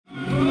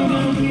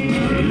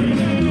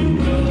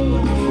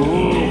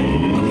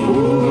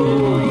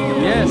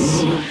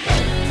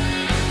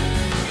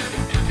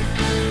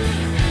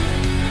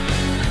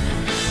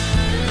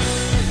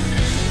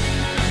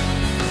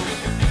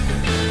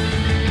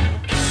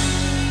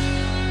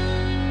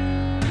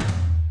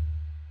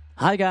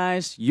Hi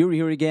guys, Yuri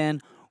here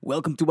again.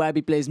 Welcome to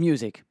YB Plays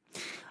Music.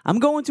 I'm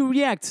going to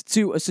react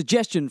to a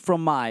suggestion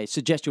from my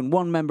Suggestion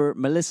 1 member,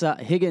 Melissa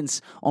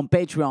Higgins, on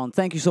Patreon.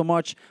 Thank you so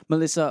much,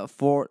 Melissa,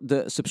 for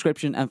the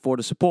subscription and for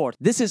the support.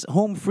 This is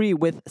Home Free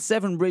with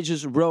Seven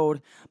Bridges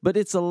Road, but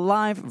it's a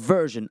live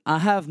version. I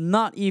have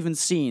not even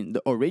seen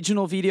the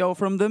original video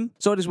from them,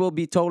 so this will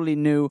be totally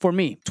new for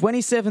me.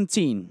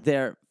 2017,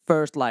 their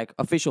first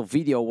official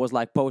video was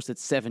posted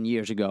 7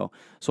 years ago,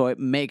 so it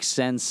makes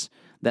sense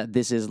that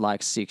this is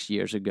 6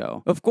 years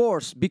ago. Of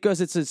course,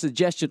 because it's a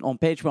suggestion on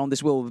Patreon,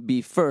 this will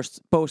be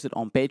first posted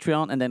on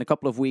Patreon, and then a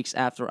couple of weeks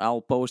after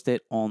I'll post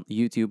it on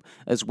YouTube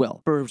as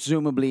well.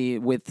 Presumably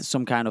with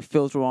some kind of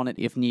filter on it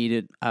if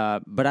needed,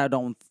 but I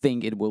don't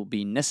think it will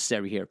be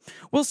necessary here.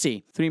 We'll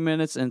see. 3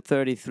 minutes and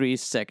 33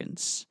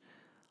 seconds.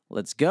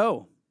 Let's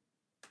go.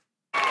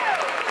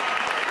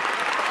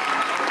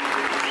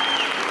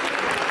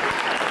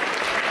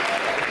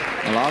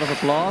 A lot of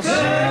applause.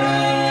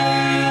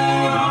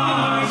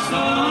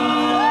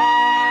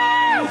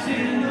 Stars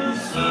in the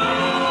southern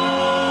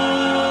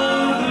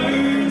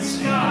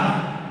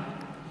sky.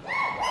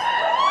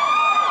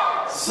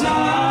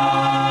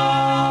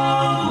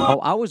 Oh,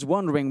 I was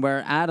wondering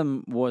where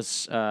Adam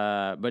was,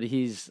 but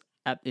he's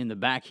in the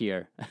back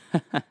here.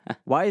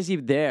 Why is he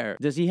there?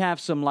 Does he have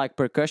some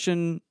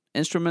percussion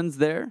instruments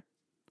there?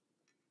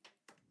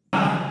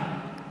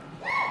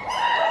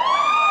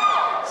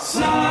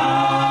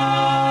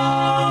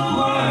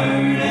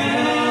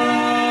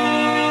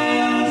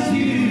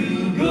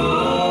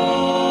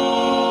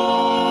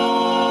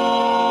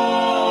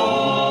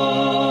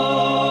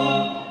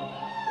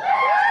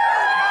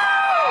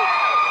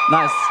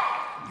 Nice.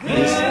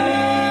 There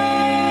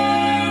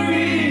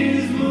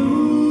is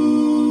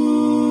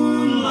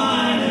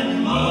moonlight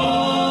and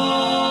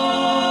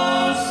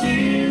moss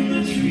in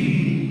the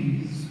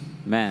trees.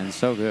 Man,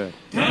 so good.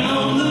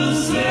 Down the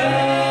seven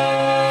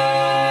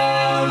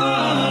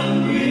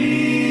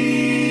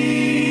bridges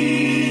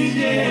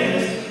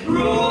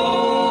road.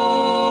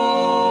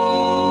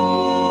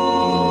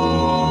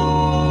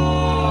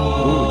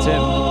 Ooh,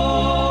 Tim.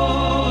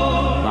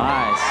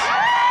 Nice.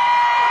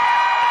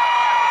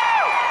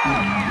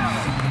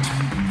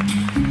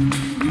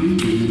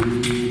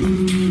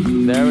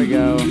 There we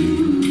go.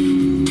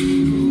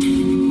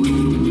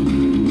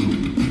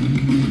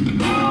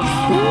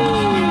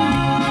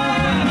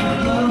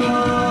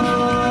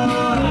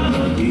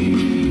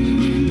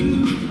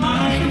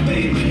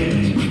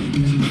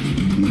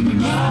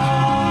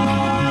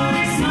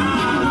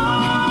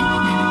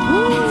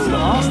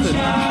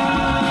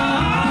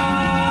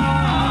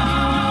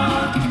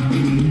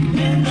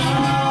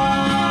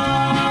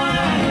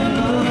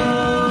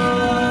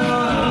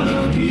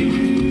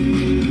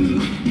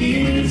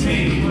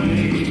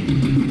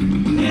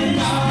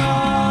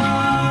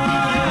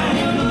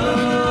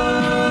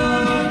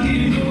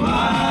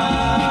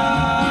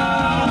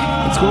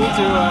 Cool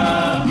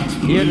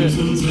to hear this.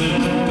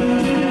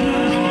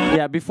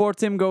 Yeah, before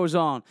Tim goes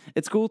on,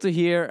 it's cool to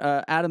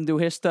hear Adam do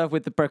his stuff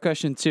with the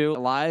percussion too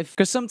live.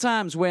 Because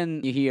sometimes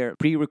when you hear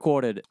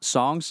pre-recorded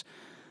songs,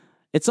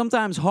 it's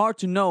sometimes hard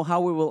to know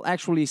how it will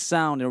actually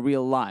sound in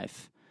real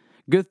life.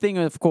 Good thing,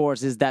 of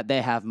course, is that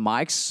they have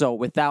mics. So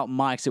without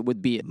mics, it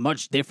would be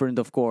much different,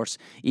 of course,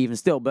 even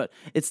still. But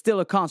it's still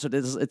a concert.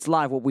 It's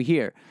live what we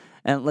hear.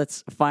 And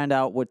let's find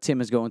out what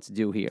Tim is going to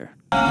do here.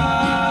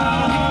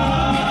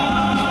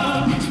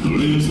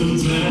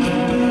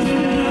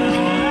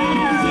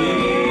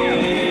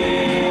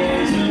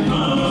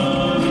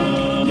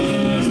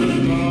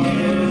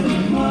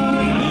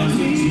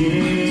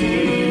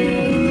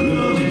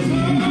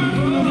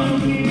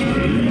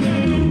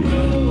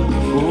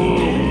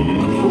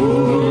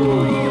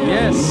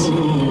 Yes.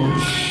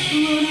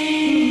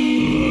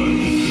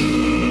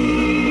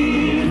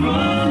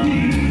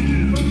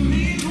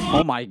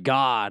 Oh my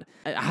God.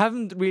 I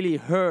haven't really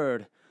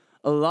heard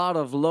a lot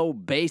of low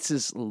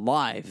basses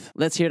live.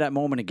 Let's hear that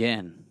moment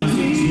again.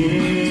 And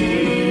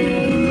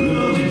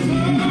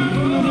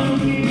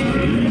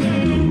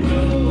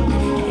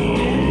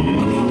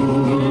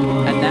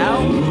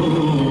now?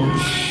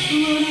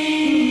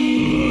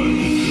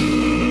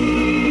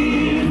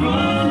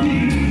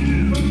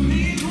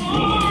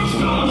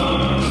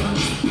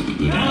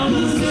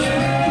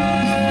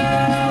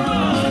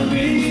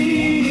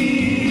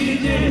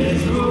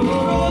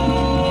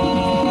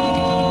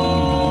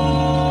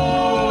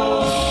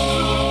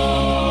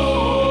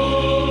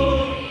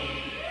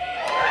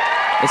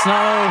 It's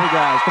not over,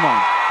 guys. Come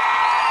on.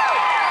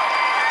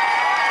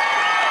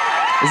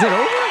 Is it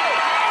over?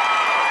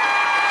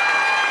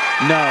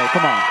 No,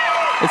 come on.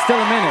 It's still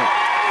a minute.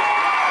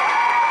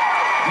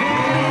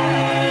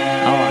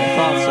 Oh, I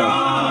thought so.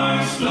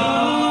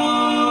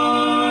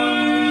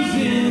 Stars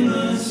in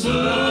the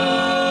southern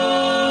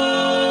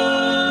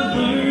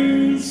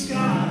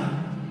sky.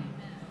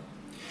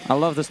 I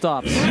love the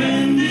stops.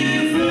 And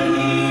if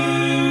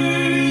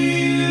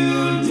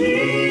you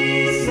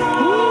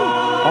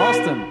decide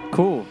Austin,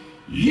 cool.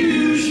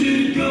 you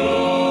should go.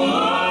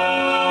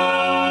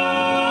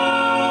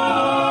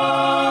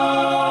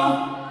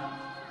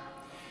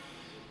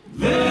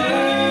 There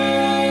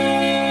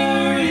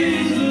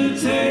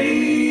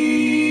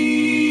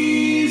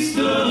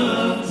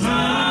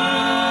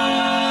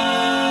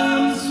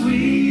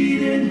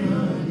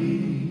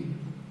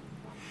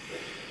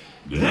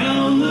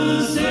down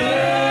the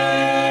seven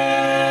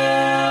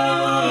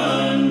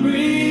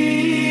breeze,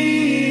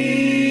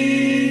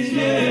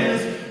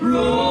 yes,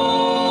 roll.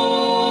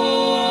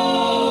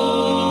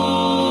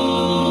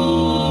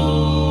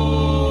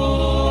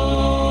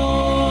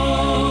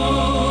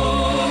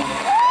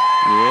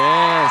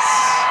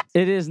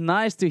 It is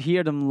nice to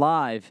hear them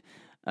live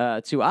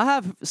too. I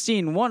have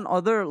seen one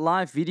other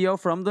live video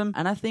from them,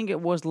 and I think it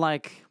was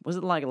like, was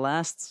it like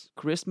last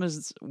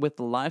Christmas with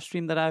the live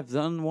stream that I've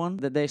done one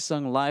that they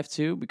sung live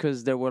too,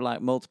 because there were like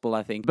multiple,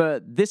 I think.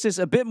 But this is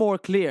a bit more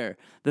clear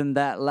than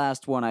that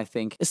last one, I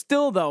think.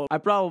 Still though, I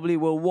probably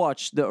will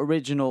watch the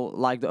original,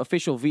 like the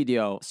official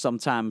video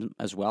sometime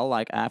as well,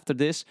 like after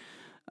this,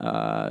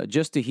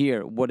 just to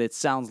hear what it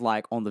sounds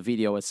like on the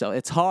video itself.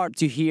 It's hard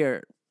to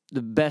hear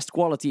the best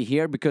quality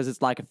here because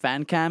it's like a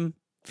fan cam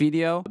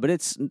video, but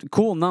it's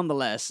cool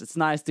nonetheless. It's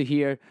nice to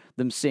hear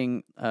them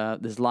sing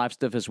this live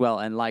stuff as well,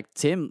 and like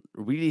Tim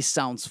really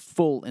sounds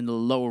full in the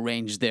low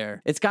range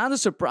there. It's kind of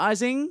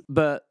surprising,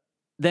 but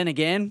then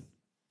again,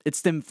 it's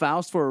Tim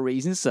Faust for a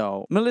reason.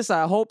 So Melissa,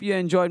 I hope you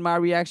enjoyed my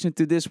reaction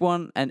to this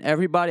one, and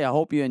everybody, I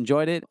hope you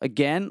enjoyed it.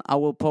 Again, I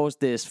will post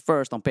this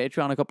first on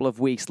Patreon a couple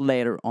of weeks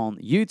later on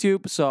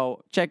YouTube,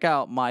 so check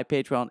out my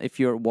Patreon if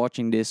you're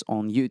watching this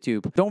on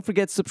YouTube. Don't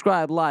forget to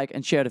subscribe, like,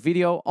 and share the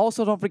video.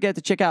 Also, don't forget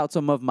to check out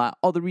some of my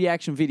other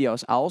reaction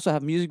videos. I also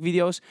have music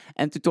videos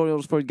and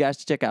tutorials for you guys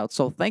to check out.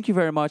 So thank you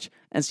very much,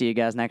 and see you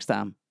guys next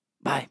time.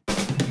 Bye.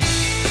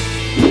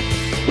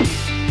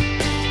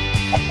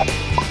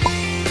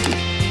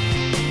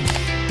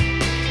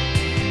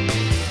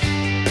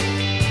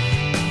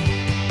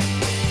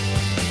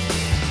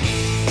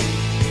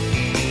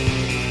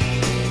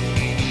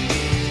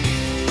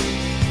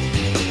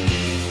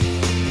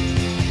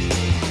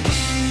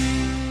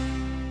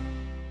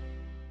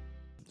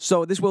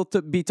 So this will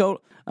be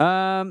total.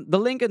 The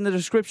link in the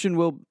description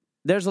will.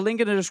 There's a link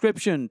in the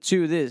description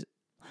to this.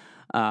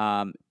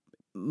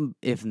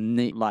 If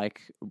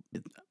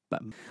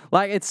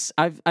like it's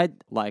I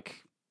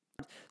like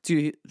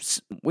to,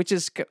 which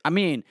is, I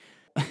mean,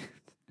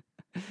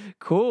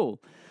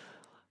 cool.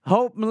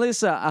 Hope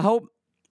Melissa. I hope